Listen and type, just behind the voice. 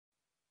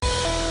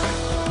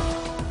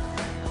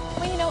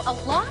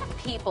A lot of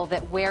people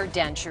that wear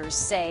dentures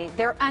say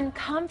they're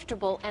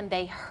uncomfortable and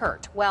they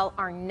hurt. Well,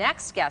 our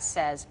next guest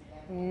says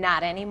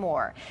not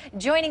anymore.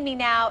 Joining me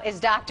now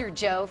is Dr.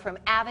 Joe from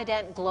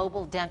AvaDent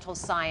Global Dental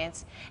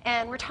Science,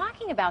 and we're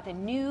talking about the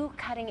new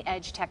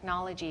cutting-edge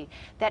technology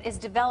that is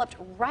developed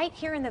right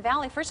here in the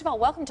Valley. First of all,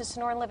 welcome to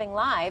Sonora Living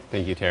Live.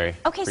 Thank you, Terry.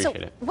 Okay, Appreciate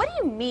so it. what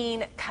do you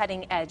mean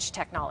cutting-edge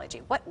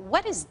technology?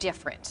 What is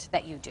different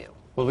that you do?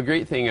 Well, the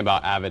great thing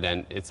about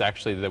AvaDent, it's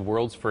actually the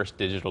world's first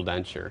digital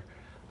denture.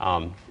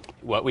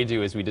 What we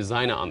do is we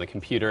design it on the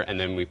computer and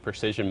then we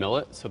precision mill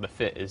it, so the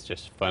fit is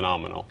just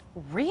phenomenal.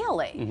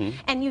 Really? Mm-hmm.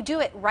 And you do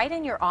it right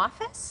in your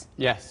office?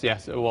 Yes,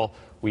 yes. Well,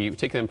 we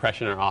take the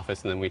impression in our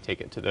office and then we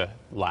take it to the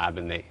lab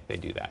and they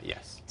do that,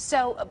 yes.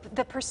 So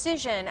the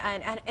precision,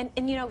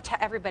 and you know,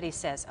 everybody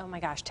says, oh my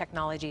gosh,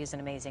 technology is an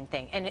amazing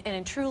thing.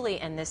 And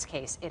truly, in this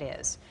case, it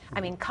is. I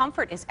mean,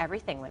 comfort is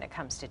everything when it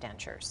comes to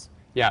dentures.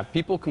 Yeah,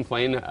 people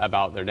complain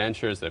about their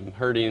dentures, them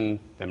hurting,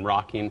 them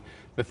rocking.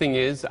 The thing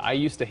is, I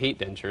used to hate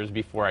dentures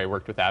before I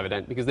worked with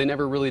AvaDent because they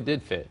never really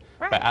did fit.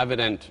 Right. But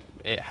AvaDent,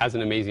 it has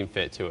an amazing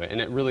fit to it, and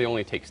it really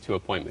only takes 2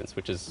 appointments,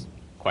 which is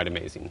quite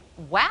amazing.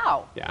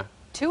 Wow. Yeah.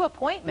 2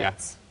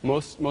 appointments. Yeah.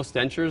 Most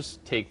dentures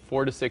take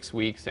 4 to 6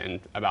 weeks and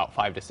about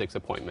 5 to 6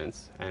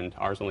 appointments, and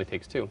ours only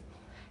takes 2.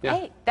 Yeah.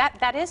 Hey,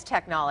 that is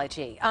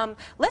technology.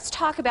 Let's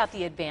talk about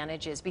the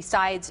advantages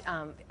besides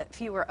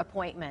fewer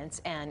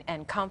appointments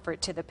and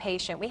comfort to the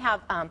patient. We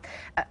have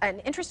an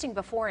interesting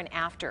before and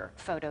after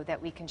photo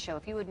that we can show.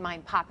 If you would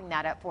mind popping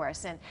that up for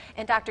us.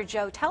 And Dr.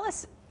 Joe, tell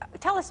us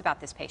about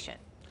this patient.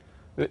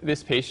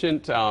 This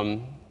patient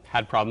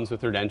had problems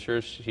with her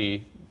dentures.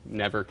 She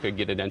never could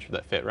get a denture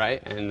that fit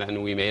right, and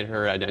then we made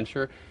her a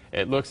denture.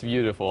 It looks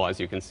beautiful, as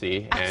you can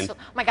see. And oh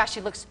my gosh,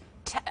 she looks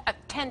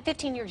 10,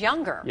 15 years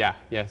younger. yeah,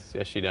 yes,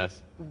 she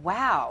does.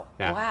 Wow,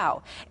 Yeah.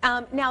 wow.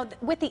 Now,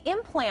 with the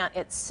implant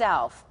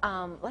itself,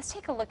 let's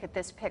take a look at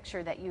this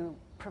picture that you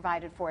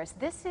provided for us.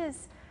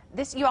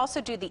 You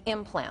also do the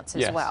implants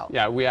as Yes. well.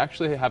 Yeah, we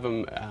actually have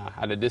them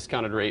at a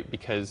discounted rate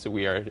because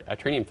we are a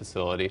training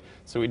facility,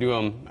 so we do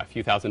them a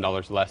few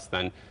 $1,000s less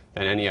than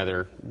any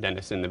other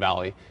dentist in the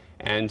Valley.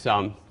 And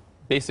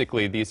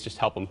basically, these just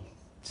help them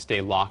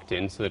stay locked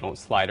in so they don't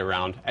slide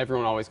around.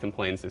 Everyone always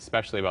complains,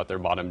 especially about their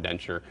bottom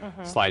denture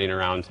sliding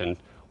around, and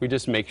we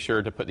just make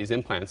sure to put these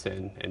implants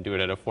in and do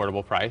it at an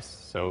affordable price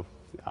so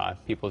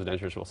people's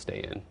dentures will stay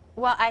in.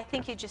 Well, I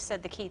think you just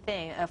said the key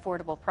thing,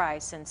 affordable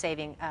price, and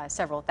saving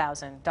several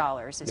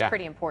 $1,000s is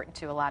pretty important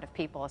to a lot of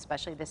people,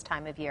 especially this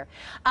time of year.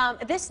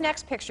 This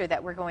next picture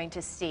that we're going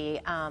to see,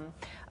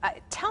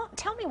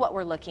 tell me what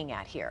we're looking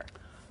at here.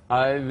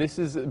 This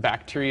is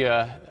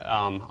bacteria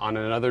on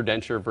another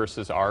denture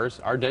versus ours.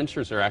 Our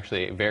dentures are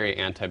actually very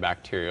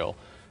antibacterial,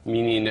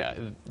 meaning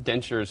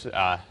dentures,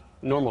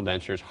 normal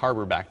dentures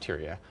harbor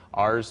bacteria.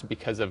 Ours,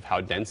 because of how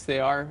dense they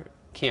are,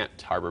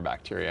 can't harbor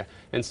bacteria.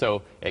 And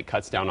so it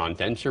cuts down on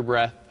denture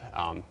breath.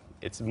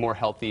 It's more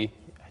healthy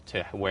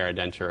to wear a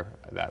denture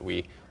that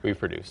we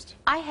produced.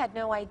 I had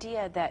no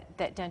idea that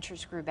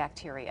dentures grew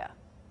bacteria.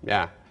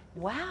 Yeah.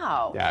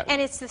 Wow. Yeah.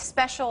 And it's the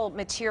special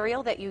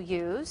material that you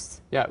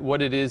use? Yeah,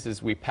 what it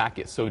is we pack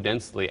it so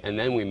densely and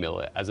then we mill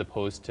it as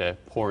opposed to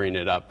pouring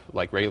it up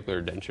like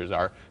regular dentures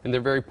are. And they're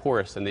very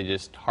porous and they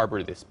just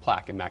harbor this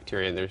plaque and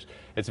bacteria, and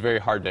it's very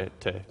hard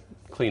to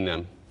clean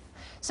them.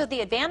 So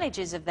the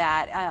advantages of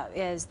that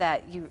is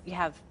that you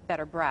have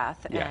better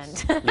breath.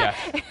 Yes. And Yes.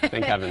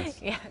 Thank heavens.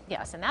 Yeah,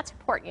 yes, and that's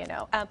important, you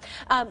know.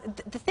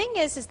 The thing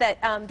is that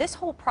this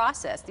whole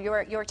process,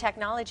 your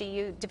technology,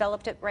 you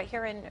developed it right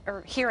here in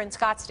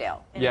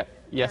Scottsdale. Yeah.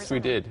 Yes, we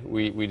did.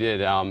 We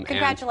did.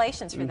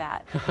 Congratulations for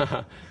that.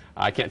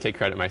 I can't take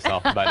credit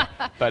myself, but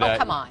oh,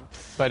 come on.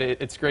 But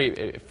it's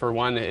great. For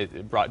one,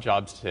 it brought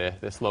jobs to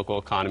this local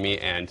economy,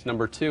 and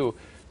number two,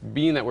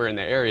 being that we're in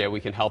the area, we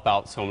can help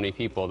out so many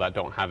people that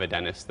don't have a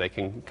dentist. They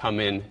can come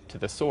in to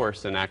the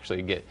source and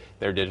actually get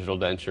their digital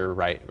denture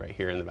right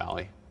here in the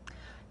Valley.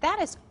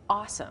 That is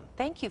awesome.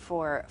 Thank you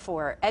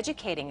for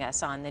educating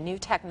us on the new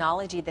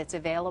technology that's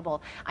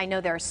available. I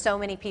know there are so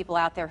many people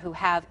out there who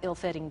have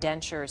ill-fitting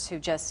dentures who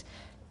just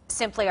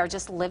simply are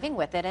just living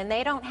with it, and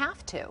they don't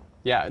have to.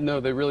 Yeah,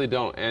 no, they really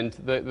don't. And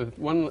the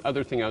one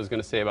other thing I was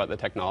going to say about the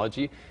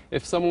technology,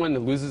 if someone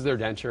loses their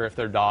denture, if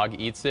their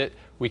dog eats it,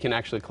 we can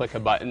actually click a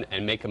button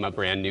and make them a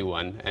brand new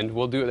one. And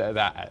we'll do that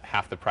at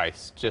half the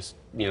price, just,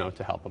 you know,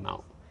 to help them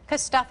out.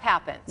 Because stuff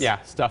happens.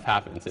 Yeah, stuff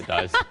happens. It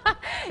does.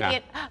 Yeah.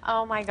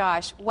 Oh my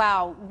gosh.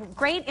 Wow.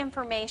 Great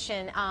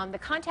information. The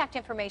contact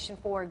information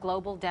for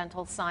Global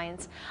Dental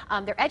Science,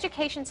 their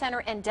education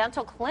center and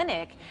dental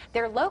clinic,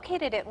 they're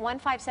located at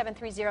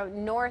 15730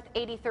 North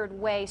 83rd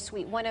Way,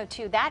 Suite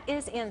 102. That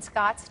is in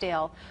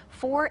Scottsdale.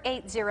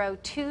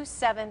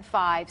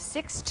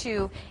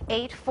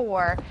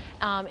 480-275-6284.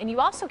 And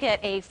you also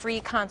get a free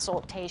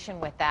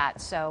consultation with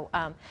that. So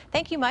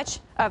thank you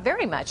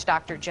very much,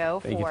 Dr.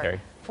 Joe, Thank you,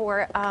 Terry.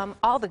 for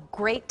all the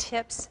great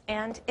tips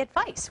and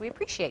advice. We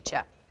appreciate you.